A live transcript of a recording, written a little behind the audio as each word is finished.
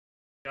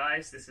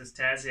Guys, this is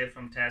Tazz here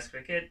from Tazz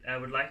Cricket. I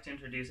would like to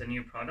introduce a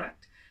new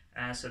product.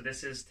 So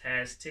this is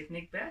Tazz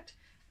Technique Bat.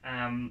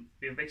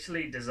 We've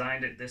actually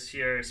designed it this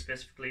year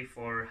specifically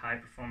for high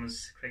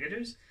performance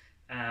cricketers.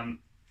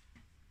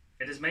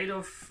 It is made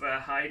of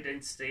high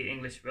density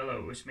English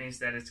willow, which means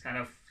that it's kind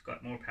of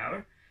got more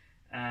power.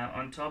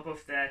 On top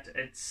of that,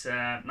 it's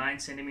 9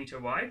 centimeter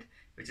wide,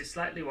 which is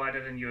slightly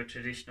wider than your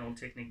traditional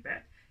Technique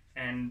Bat,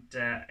 and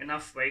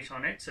enough weight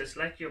on it, so it's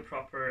like your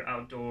proper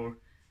outdoor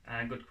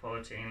good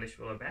quality English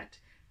willow bat.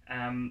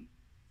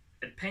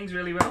 It pings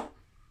really well,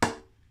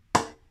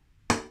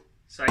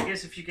 so I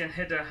guess if you can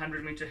hit a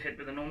 100-meter hit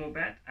with a normal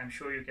bat, I'm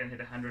sure you can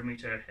hit a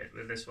 100-meter hit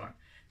with this one.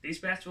 These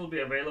bats will be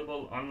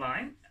available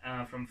online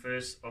from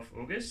 1st of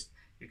August.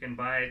 You can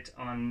buy it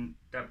on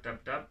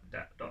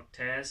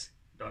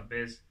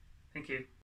www.tazz.biz. Thank you.